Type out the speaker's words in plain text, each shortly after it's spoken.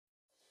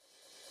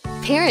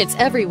Parents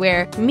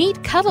everywhere,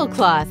 meet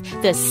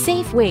Cuddlecloth, the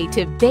safe way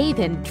to bathe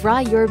and dry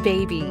your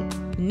baby.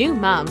 New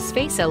moms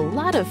face a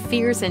lot of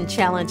fears and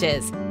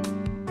challenges.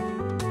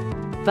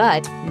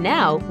 But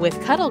now, with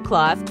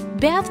Cuddlecloth,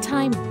 bath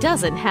time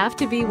doesn't have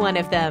to be one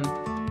of them.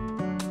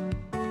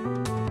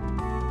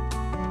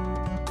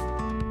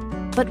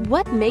 But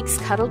what makes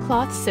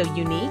Cuddlecloth so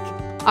unique?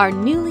 Our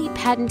newly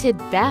patented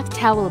bath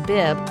towel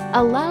bib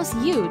allows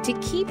you to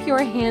keep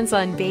your hands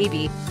on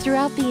baby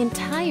throughout the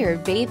entire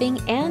bathing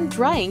and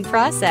drying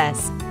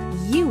process.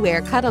 You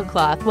wear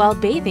Cuddlecloth while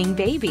bathing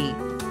baby.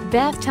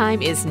 Bath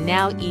time is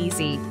now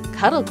easy.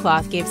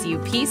 Cuddlecloth gives you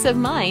peace of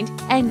mind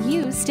and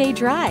you stay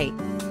dry.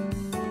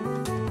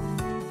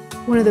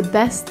 One of the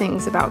best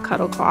things about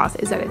Cuddlecloth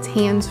is that it's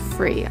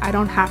hands-free. I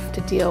don't have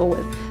to deal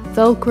with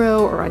Velcro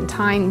or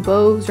untying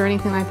bows or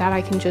anything like that.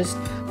 I can just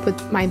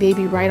put my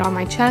baby right on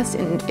my chest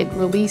and it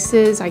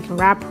releases. I can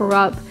wrap her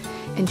up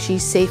and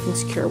she's safe and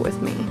secure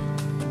with me.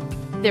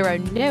 There are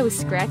no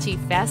scratchy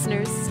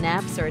fasteners,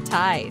 snaps, or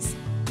ties.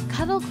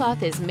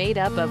 Cuddlecloth is made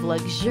up of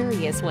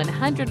luxurious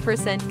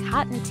 100%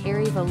 cotton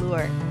terry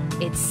velour.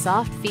 Its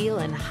soft feel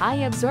and high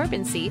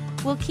absorbency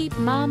will keep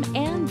mom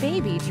and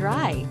baby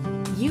dry.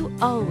 You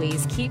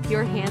always keep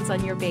your hands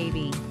on your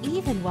baby,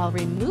 even while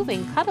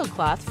removing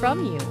Cuddlecloth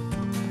from you.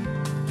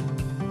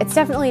 It's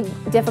definitely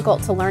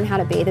difficult to learn how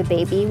to bathe a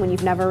baby when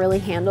you've never really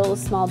handled a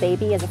small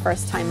baby as a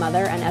first-time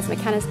mother, and as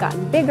McKenna's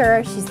gotten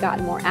bigger, she's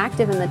gotten more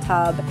active in the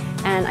tub,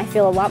 and I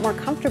feel a lot more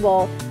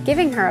comfortable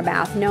giving her a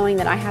bath knowing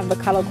that I have the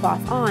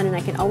Cuddlecloth on and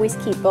I can always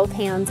keep both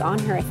hands on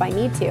her if I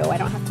need to. I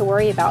don't have to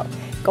worry about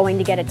going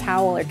to get a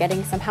towel or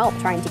getting some help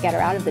trying to get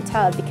her out of the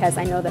tub because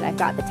I know that I've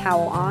got the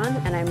towel on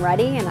and I'm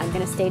ready and I'm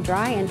going to stay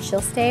dry and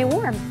she'll stay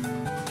warm.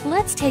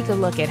 Let's take a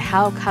look at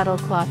how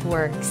Cuddlecloth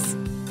works.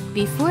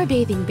 Before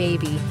bathing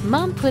baby,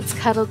 mom puts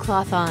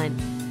Cuddlecloth on.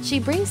 She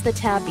brings the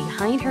tab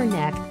behind her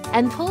neck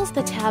and pulls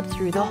the tab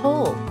through the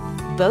hole.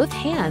 Both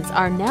hands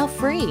are now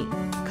free.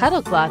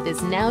 Cuddlecloth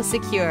is now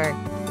secure.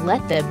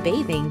 Let the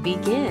bathing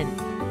begin.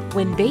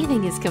 When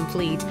bathing is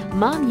complete,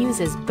 mom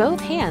uses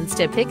both hands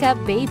to pick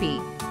up baby.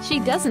 She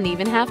doesn't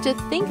even have to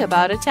think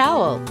about a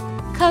towel.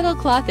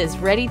 Cuddlecloth is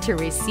ready to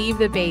receive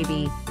the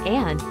baby,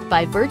 and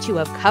by virtue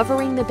of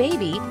covering the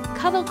baby,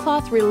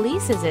 Cuddlecloth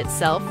releases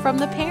itself from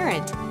the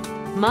parent.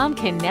 Mom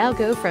can now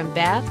go from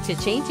bath to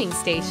changing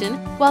station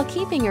while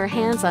keeping her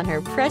hands on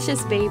her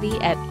precious baby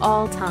at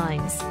all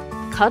times.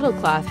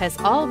 Cuddlecloth has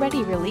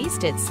already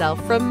released itself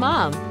from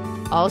mom.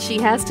 All she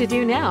has to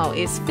do now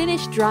is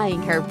finish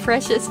drying her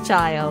precious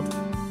child.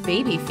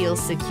 Baby feels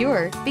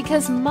secure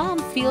because mom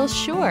feels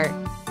sure.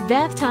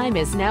 Bath time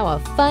is now a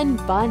fun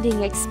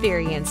bonding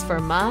experience for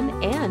mom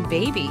and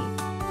baby.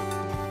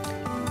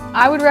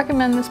 I would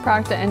recommend this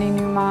product to any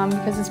new mom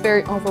because it's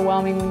very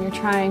overwhelming when you're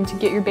trying to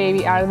get your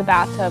baby out of the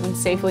bathtub and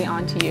safely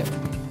onto you.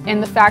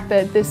 And the fact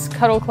that this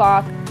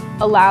Cuddlecloth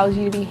allows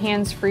you to be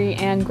hands-free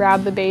and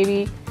grab the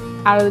baby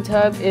out of the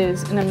tub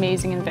is an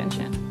amazing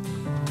invention.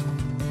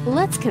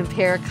 Let's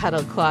compare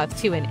Cuddlecloth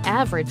to an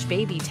average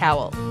baby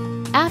towel.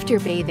 After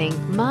bathing,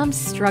 moms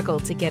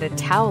struggle to get a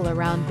towel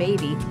around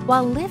baby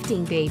while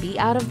lifting baby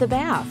out of the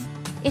bath.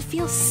 It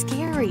feels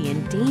scary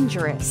and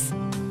dangerous.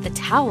 The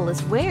towel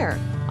is where?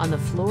 On the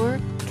floor,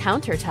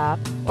 countertop,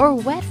 or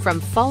wet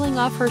from falling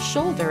off her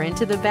shoulder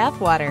into the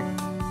bathwater.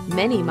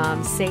 Many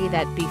moms say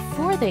that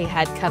before they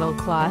had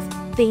Cuddlecloth,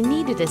 they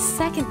needed a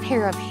second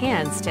pair of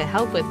hands to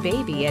help with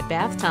baby at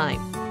bath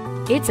time.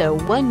 It's a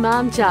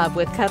one-mom job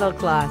with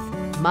Cuddlecloth.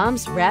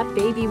 Moms wrap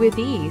baby with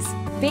ease.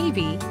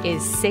 Baby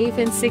is safe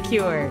and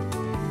secure.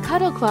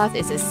 Cuddlecloth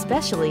is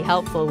especially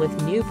helpful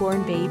with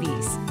newborn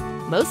babies.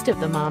 Most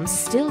of the moms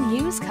still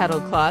use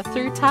Cuddlecloth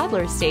through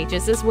toddler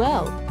stages as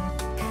well.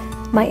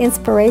 My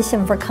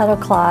inspiration for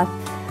Cuddlecloth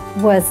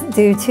was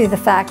due to the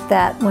fact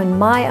that when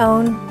my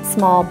own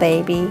small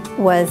baby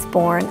was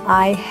born,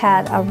 I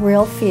had a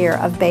real fear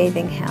of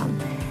bathing him,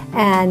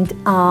 and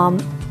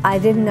I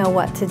didn't know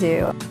what to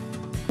do.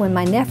 When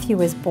my nephew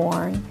was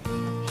born,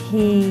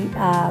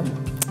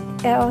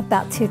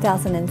 about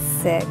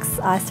 2006,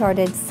 I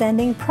started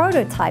sending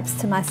prototypes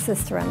to my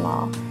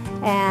sister-in-law,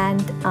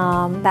 and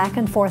back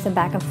and forth,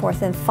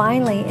 and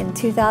finally in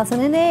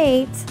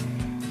 2008,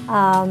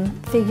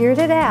 figured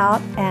it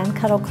out, and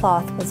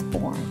Cuddlecloth was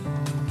born.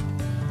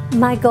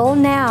 My goal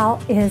now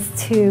is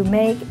to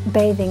make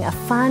bathing a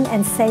fun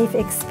and safe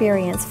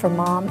experience for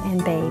mom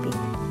and baby.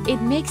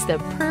 It makes the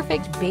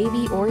perfect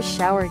baby or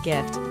shower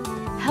gift.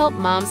 Help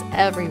moms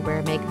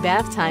everywhere make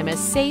bath time a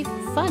safe,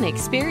 fun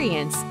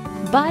experience.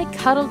 Buy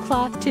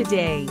Cuddlecloth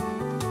today.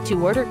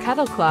 To order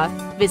Cuddlecloth,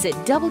 visit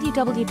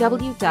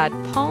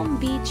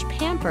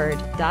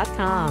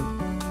www.palmbeachpampered.com.